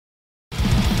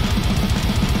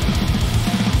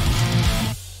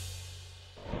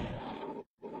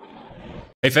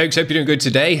Hey folks, hope you're doing good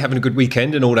today, having a good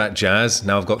weekend and all that jazz.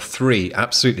 Now I've got three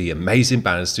absolutely amazing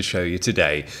bands to show you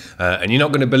today. And you're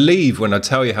not going to believe when I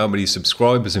tell you how many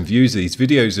subscribers and views these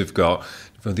videos have got.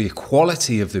 For the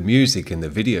quality of the music and the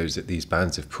videos that these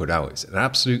bands have put out, it's an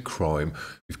absolute crime.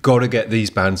 We've got to get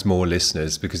these bands more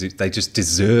listeners because they just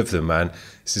deserve them, man.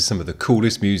 This is some of the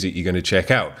coolest music you're going to check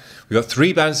out. We've got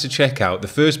three bands to check out. The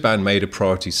first band made a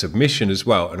priority submission as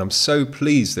well, and I'm so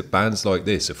pleased that bands like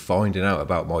this are finding out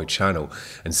about my channel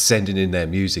and sending in their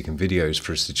music and videos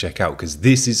for us to check out, because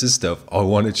this is the stuff I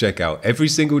want to check out every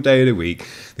single day of the week.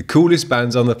 The coolest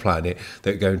bands on the planet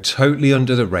that are going totally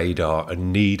under the radar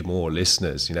and need more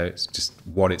listeners. You know, it's just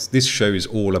what this show is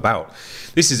all about.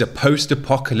 This is a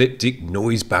post-apocalyptic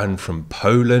noise band from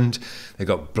Poland. They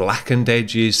got blackened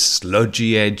edges,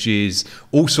 sludgy edges,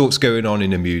 all sorts going on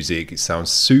in the music. It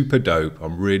sounds super dope.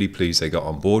 I'm really pleased they got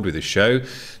on board with the show.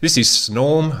 This is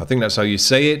Snaum, I think that's how you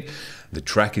say it. The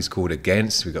track is called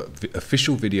Against. We've got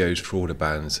official videos for all the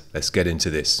bands. Let's get into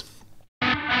this.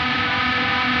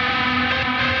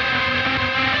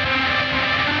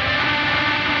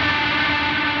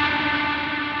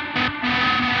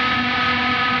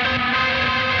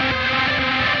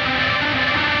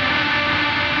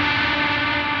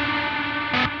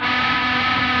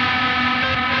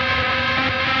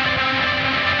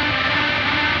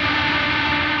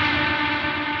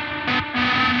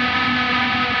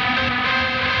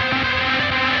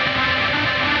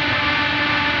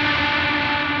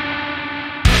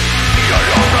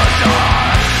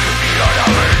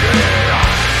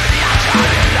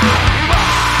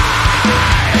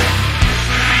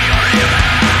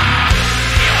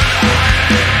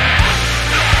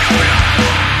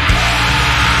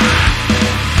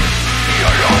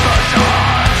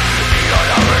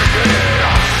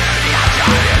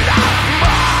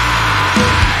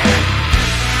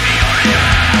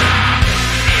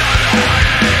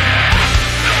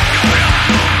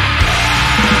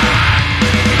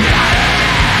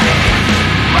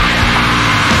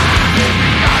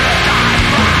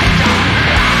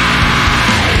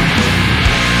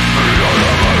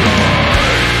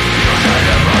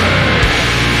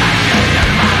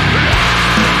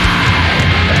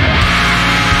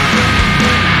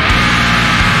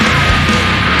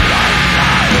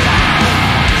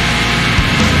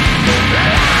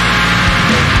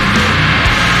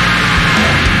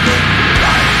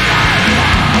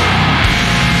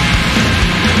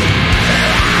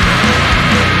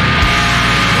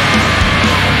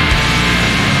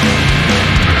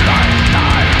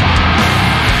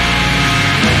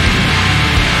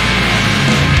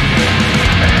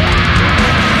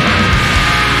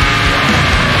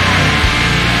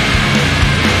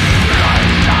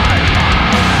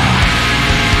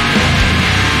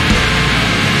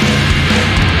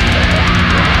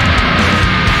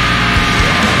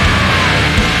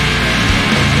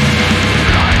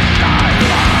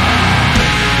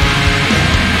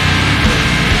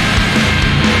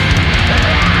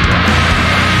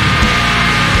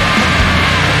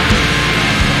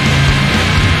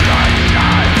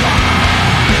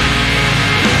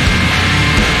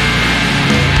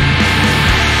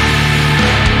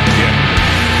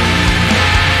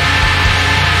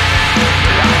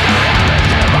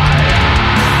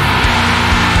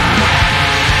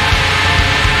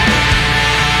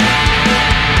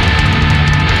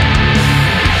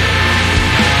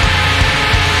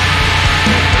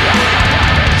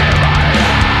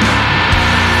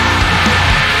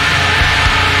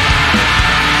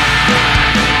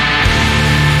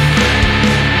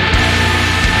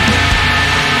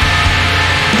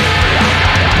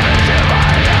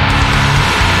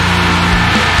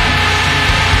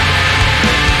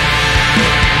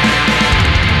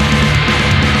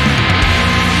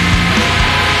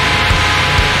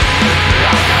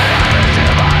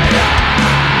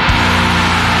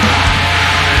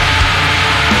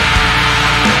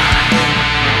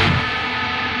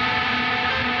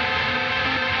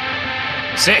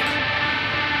 Sick.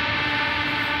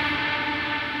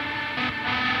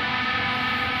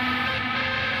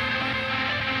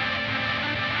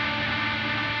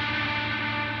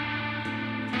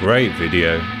 Great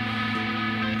video.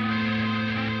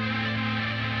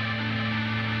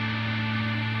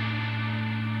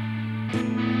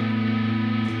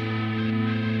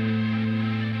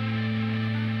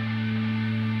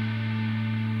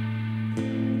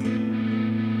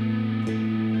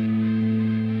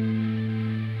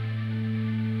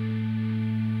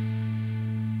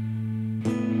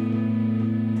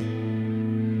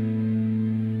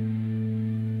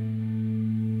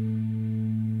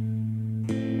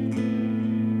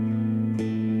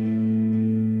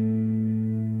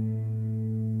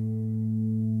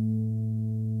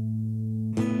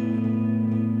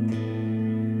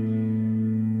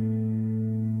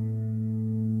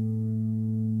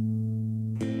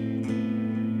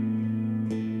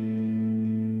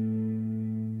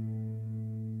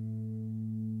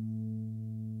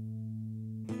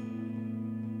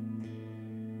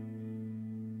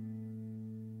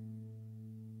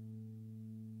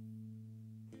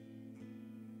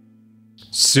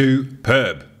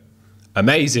 superb.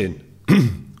 Amazing.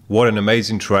 What an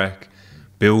amazing track.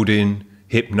 Building,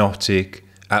 hypnotic,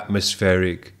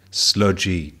 atmospheric,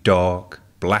 sludgy, dark,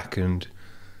 blackened.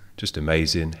 Just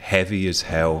amazing. Heavy as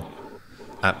hell.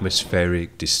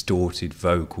 Atmospheric, distorted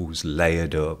vocals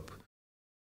layered up.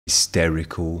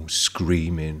 Hysterical,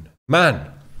 screaming.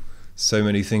 Man, so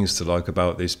many things to like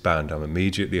about this band. I'm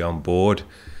immediately on board.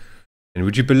 And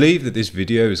would you believe that this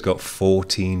video has got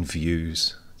 14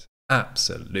 views? It's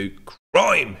absolute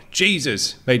crime.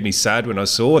 Jesus, made me sad when I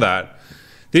saw that.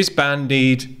 This band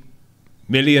need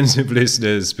millions of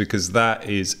listeners because that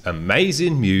is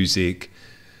amazing music,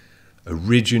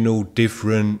 original,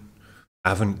 different,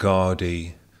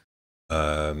 avant-garde,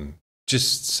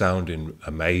 just sounding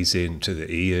amazing to the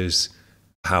ears,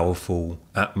 powerful,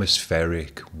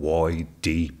 atmospheric, wide,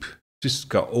 deep. Just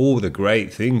got all the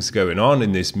great things going on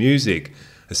in this music.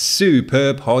 A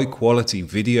superb high quality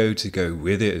video to go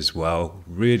with it as well.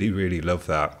 Really, really love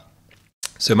that.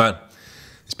 So man,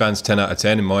 this band's 10 out of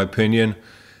 10 in my opinion.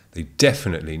 They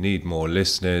definitely need more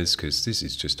listeners because this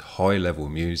is just high level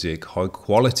music, high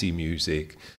quality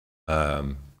music.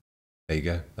 There you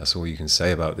go. That's all you can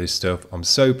say about this stuff. I'm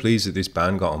so pleased that this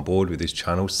band got on board with this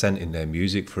channel, sent in their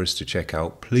music for us to check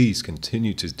out. Please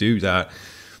continue to do that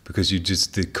because you're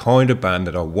just the kind of band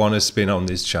that I want to spin on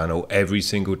this channel every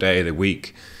single day of the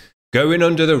week. Going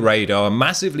under the radar,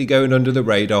 massively going under the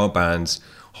radar bands,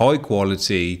 high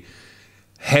quality,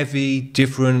 heavy,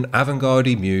 different,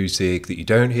 avant-garde music that you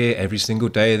don't hear every single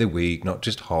day of the week, not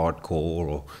just hardcore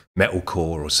or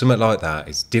metalcore or something like that.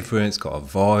 It's different, it's got a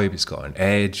vibe, it's got an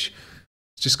edge.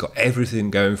 It's just got everything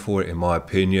going for it in my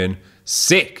opinion.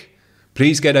 Sick!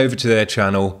 Please get over to their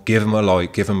channel, give them a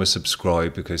like, give them a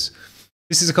subscribe because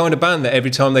this is the kind of band that every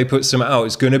time they put something out,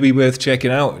 it's going to be worth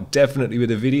checking out, definitely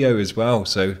with a video as well.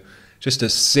 So just a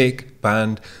sick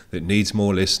band that needs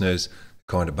more listeners, the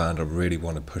kind of band I really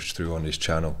want to push through on this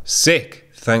channel.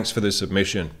 Sick! Thanks for the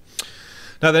submission.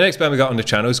 Now the next band we got on the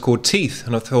channel is called Teeth,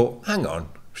 and I thought, hang on,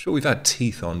 I'm sure we've had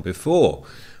Teeth on before.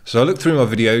 So I looked through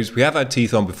my videos, we have had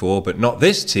Teeth on before, but not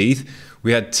this Teeth.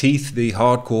 We had Teeth, the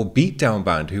hardcore beatdown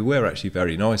band, who were actually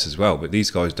very nice as well, but these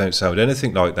guys don't sound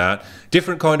anything like that.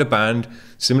 Different kind of band,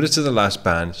 similar to the last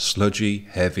band, sludgy,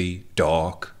 heavy,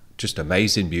 dark, just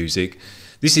amazing music.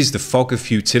 This is the Fog of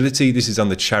Futility. This is on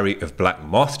the Chariot of Black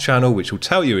Moth channel, which will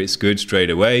tell you it's good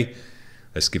straight away.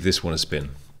 Let's give this one a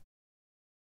spin.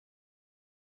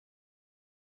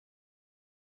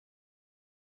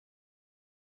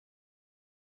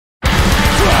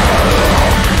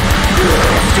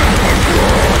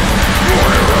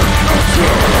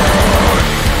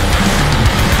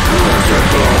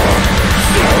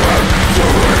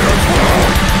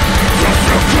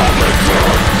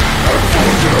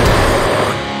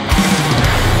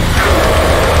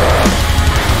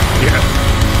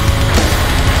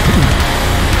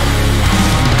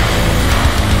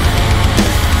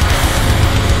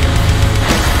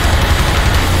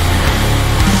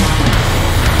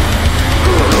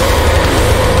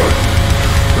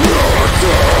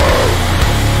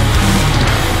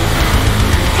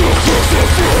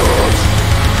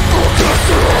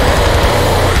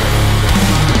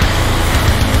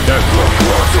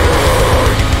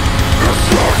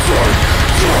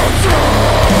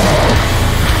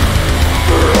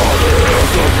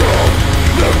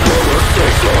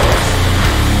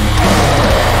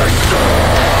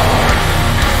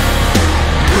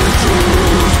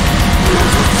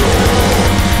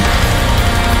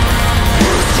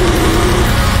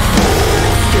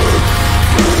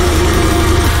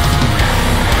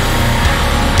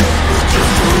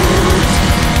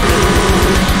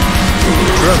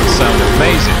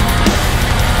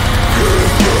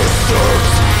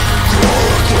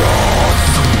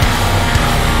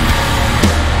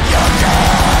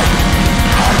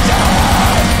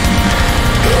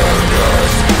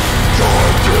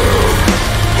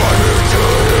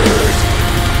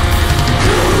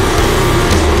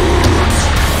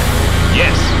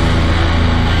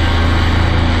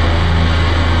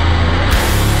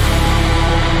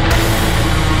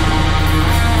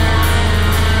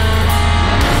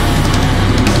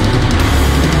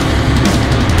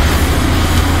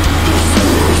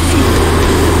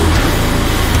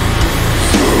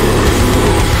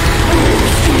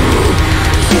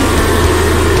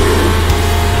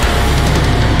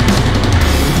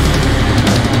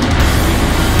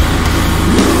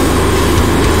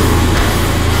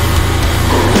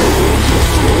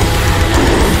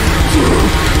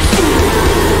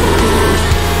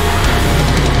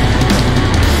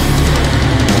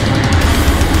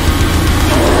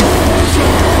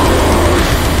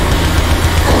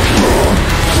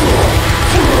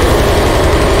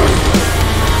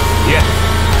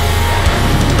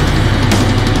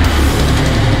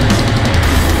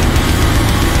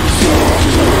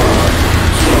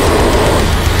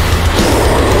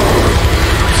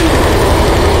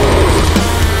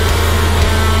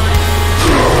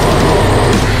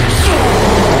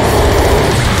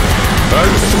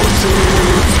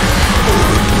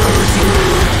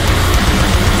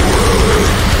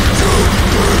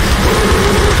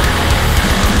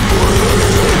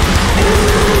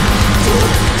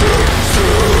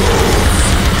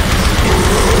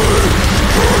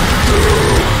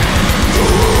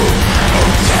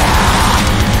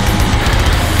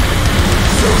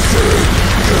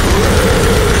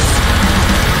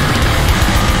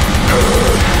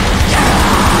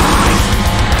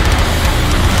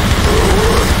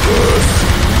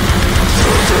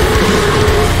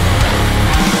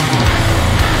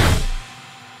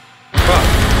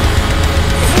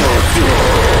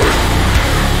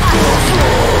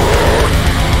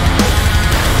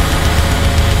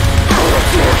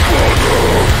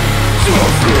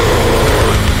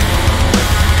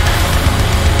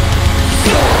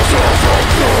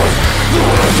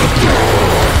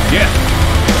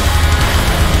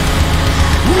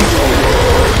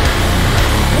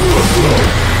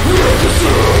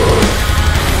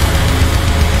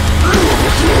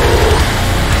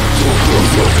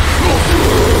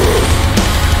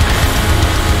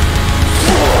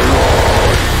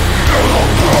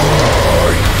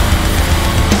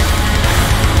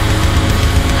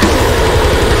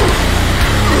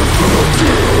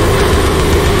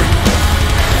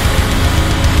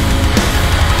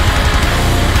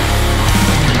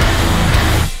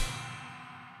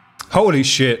 Holy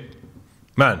shit.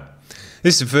 Man,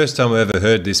 this is the first time I've ever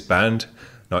heard this band.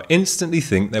 And I instantly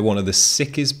think they're one of the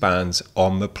sickest bands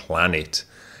on the planet.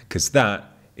 Because that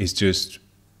is just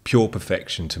pure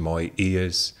perfection to my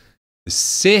ears. The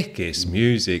sickest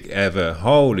music ever.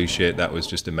 Holy shit, that was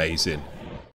just amazing.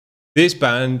 This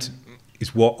band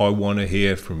is what I want to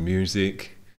hear from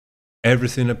music.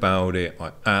 Everything about it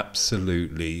I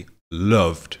absolutely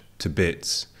loved to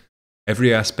bits.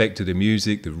 Every aspect of the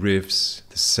music, the riffs,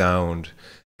 the sound,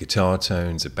 guitar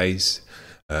tones, the bass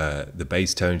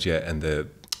tones, yeah, and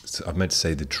I meant to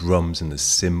say the drums and the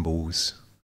cymbals.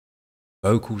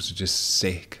 Vocals are just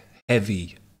sick,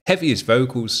 heaviest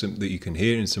vocals that you can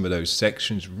hear in some of those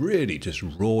sections, really just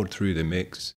roared through the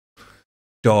mix.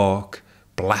 Dark,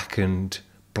 blackened,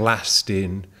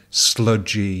 blasting,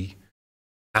 sludgy,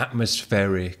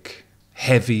 atmospheric,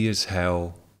 heavy as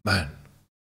hell. Man,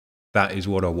 that is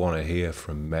what I want to hear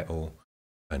from metal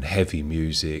and heavy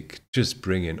music, just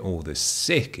bringing all the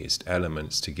sickest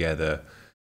elements together.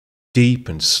 Deep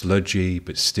and sludgy,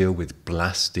 but still with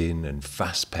blasting and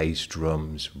fast-paced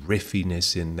drums,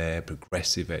 riffiness in there,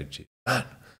 progressive edges. Man,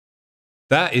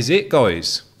 that is it,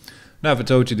 guys. Now, if I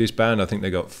told you this band, I think they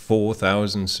got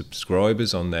 4,000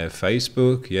 subscribers on their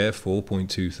Facebook. Yeah,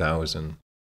 4.2 thousand.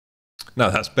 Now,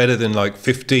 that's better than like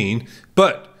 15,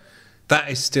 but that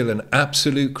is still an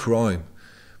absolute crime,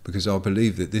 because I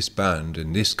believe that this band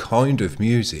and this kind of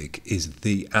music is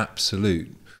the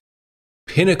absolute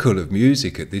pinnacle of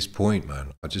music at this point,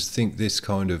 man. I just think this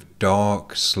kind of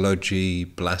dark, sludgy,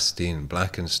 blasting,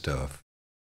 blackened stuff,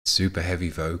 super heavy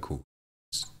vocal,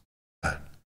 man,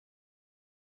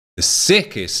 the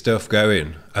sickest stuff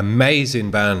going.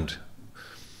 Amazing band.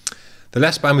 The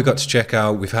last band we got to check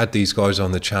out, we've had these guys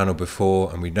on the channel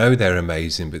before and we know they're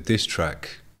amazing, but this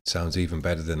track sounds even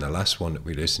better than the last one that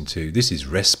we listened to. This is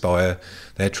Respire.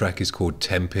 Their track is called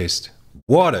Tempest.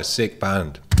 What a sick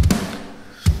band.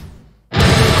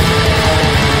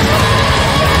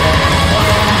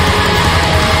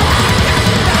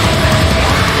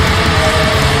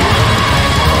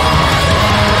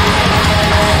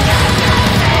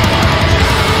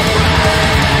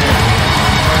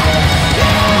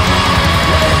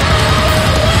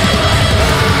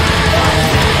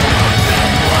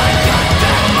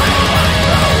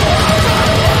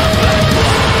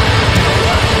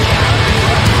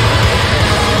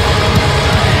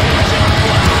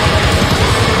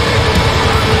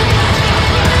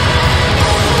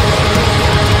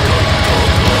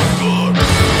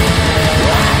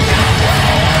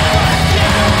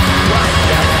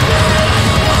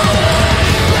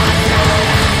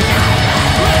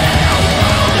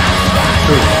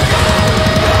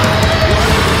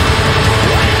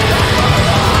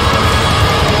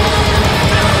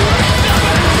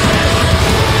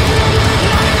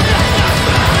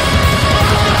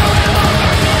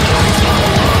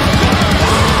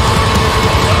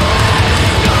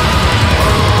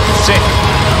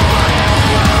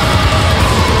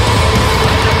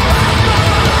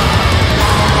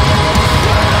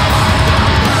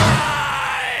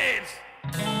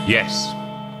 Yes.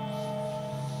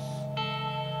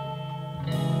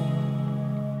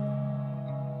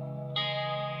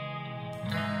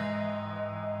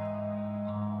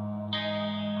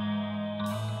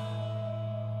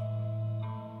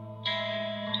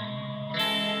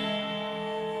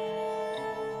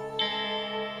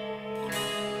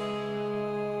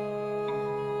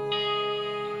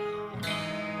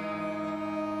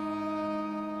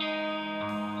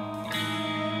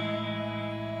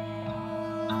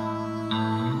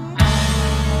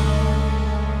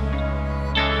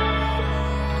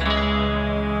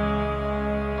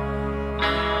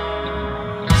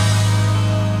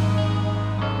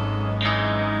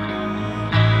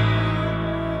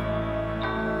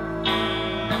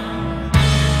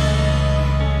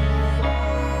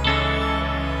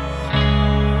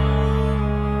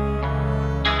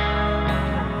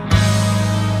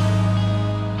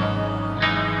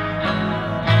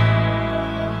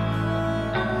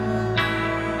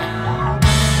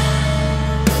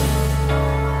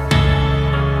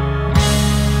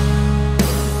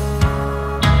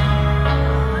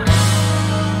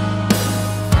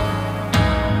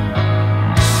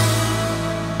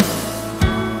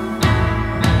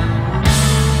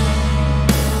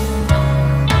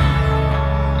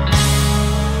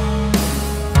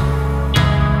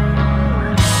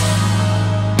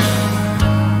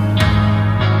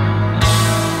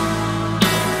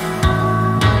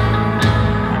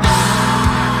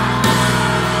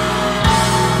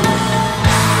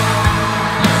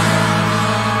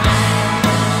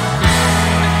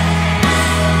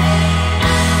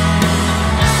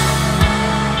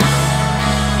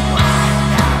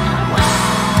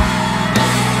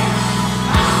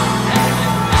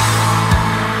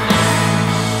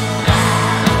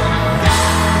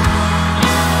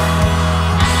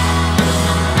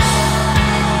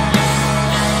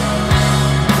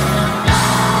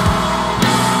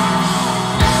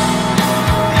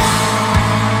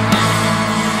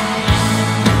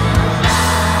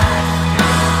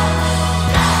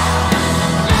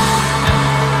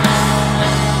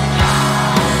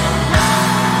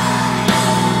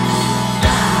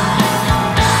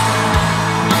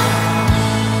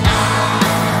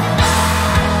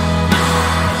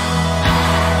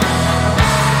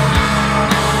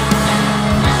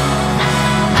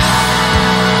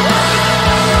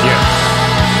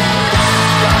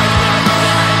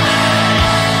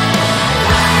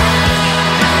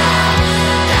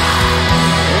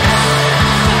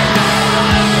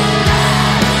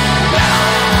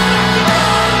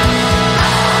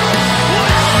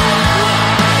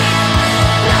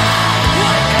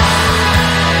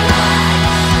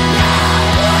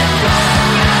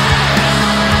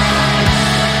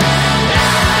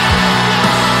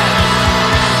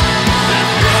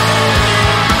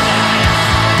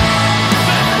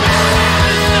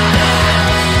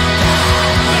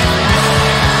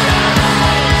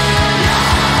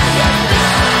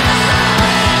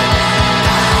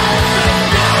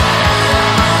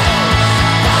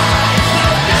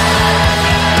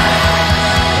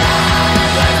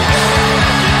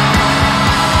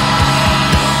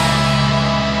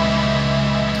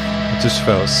 just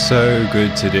felt so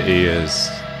good to the ears.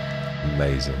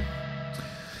 Amazing.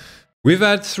 We've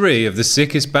had 3 of the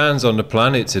sickest bands on the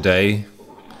planet today.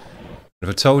 If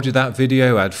I told you that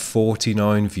video had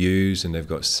 49 views and they've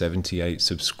got 78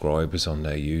 subscribers on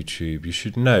their YouTube, you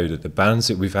should know that the bands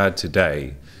that we've had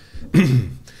today,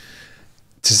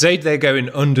 to say they're going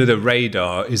under the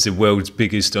radar is the world's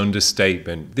biggest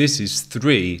understatement. This is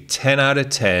 3 10 out of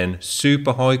 10,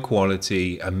 super high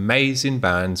quality, amazing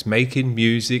bands making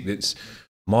music that's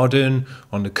modern,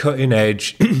 on the cutting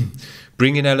edge,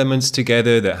 bringing elements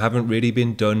together that haven't really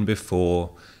been done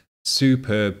before.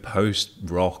 Superb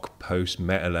post-rock,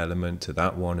 post-metal element to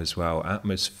that one as well.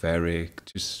 Atmospheric,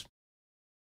 just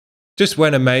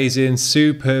went amazing.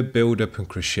 Superb build-up and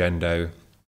crescendo.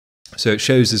 So it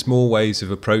shows there's more ways of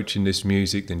approaching this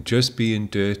music than just being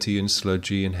dirty and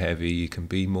sludgy and heavy. You can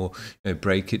be more,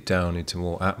 break it down into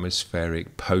more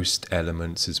atmospheric post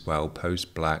elements as well.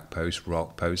 Post-black,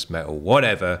 post-rock, post-metal,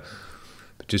 whatever.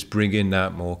 But just bring in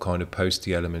that more kind of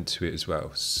posty element to it as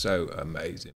well. So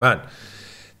amazing. Man,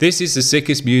 this is the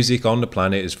sickest music on the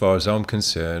planet as far as I'm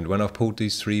concerned. When I pulled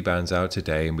these 3 bands out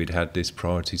today and we'd had this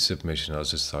priority submission, I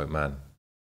was just like, man,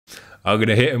 I'm going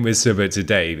to hit them with something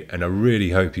today, and I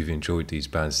really hope you've enjoyed these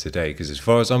bands today, because as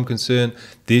far as I'm concerned,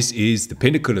 this is the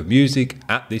pinnacle of music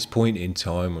at this point in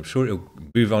time. I'm sure it'll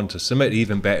move on to something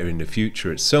even better in the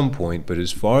future at some point, but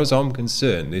as far as I'm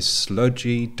concerned, this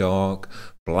sludgy, dark,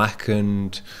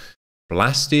 blackened,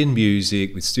 blasting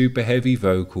music with super heavy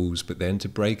vocals, but then to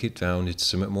break it down into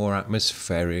something more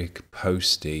atmospheric,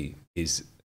 posty, that's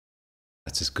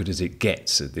as good as it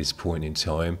gets at this point in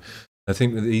time. I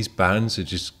think that these bands are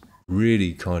just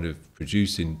really kind of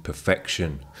producing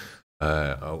perfection.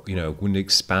 I wouldn't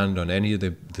expand on any of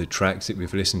the tracks that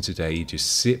we've listened to today. You just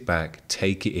sit back,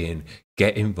 take it in,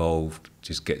 get involved,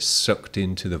 just get sucked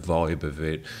into the vibe of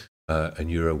it, and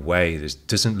you're away. This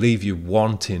doesn't leave you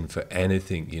wanting for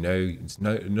anything. It's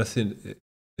nothing.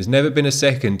 There's never been a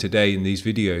second today in these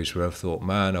videos where I've thought,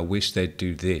 man, I wish they'd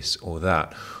do this or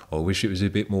that, or I wish it was a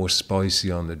bit more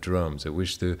spicy on the drums. I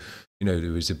wish there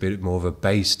was a bit more of a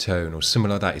bass tone or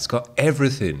something like that. It's got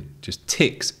everything, just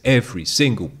ticks every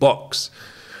single box.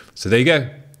 So there you go.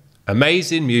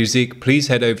 Amazing music. Please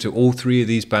head over to all 3 of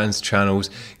these bands' channels.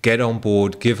 Get on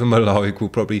board. Give them a like. We'll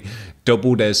probably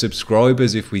double their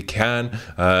subscribers if we can.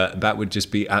 That would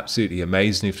just be absolutely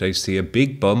amazing if they see a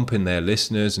big bump in their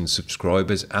listeners and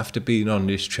subscribers after being on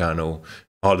this channel.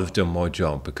 I'll have done my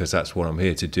job, because that's what I'm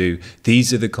here to do.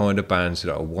 These are the kind of bands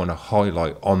that I want to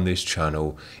highlight on this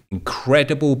channel.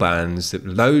 Incredible bands that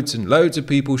loads and loads of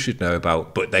people should know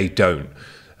about, but they don't.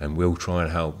 And we'll try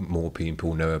and help more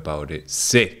people know about it.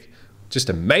 Sick. Just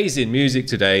amazing music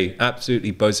today.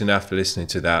 Absolutely buzzing after listening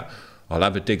to that. I'll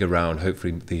have a dig around.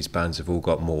 Hopefully these bands have all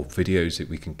got more videos that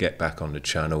we can get back on the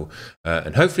channel.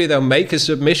 And hopefully they'll make a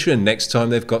submission next time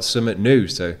they've got something new.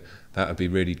 So that would be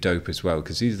really dope as well,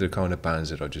 because these are the kind of bands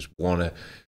that I just want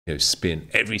to spin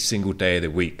every single day of the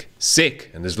week.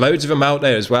 Sick. And there's loads of them out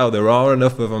there as well. There are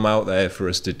enough of them out there for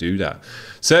us to do that.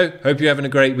 So hope you're having a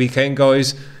great weekend,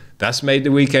 guys. That's made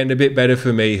the weekend a bit better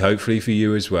for me, hopefully for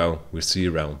you as well. We'll see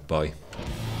you around. Bye.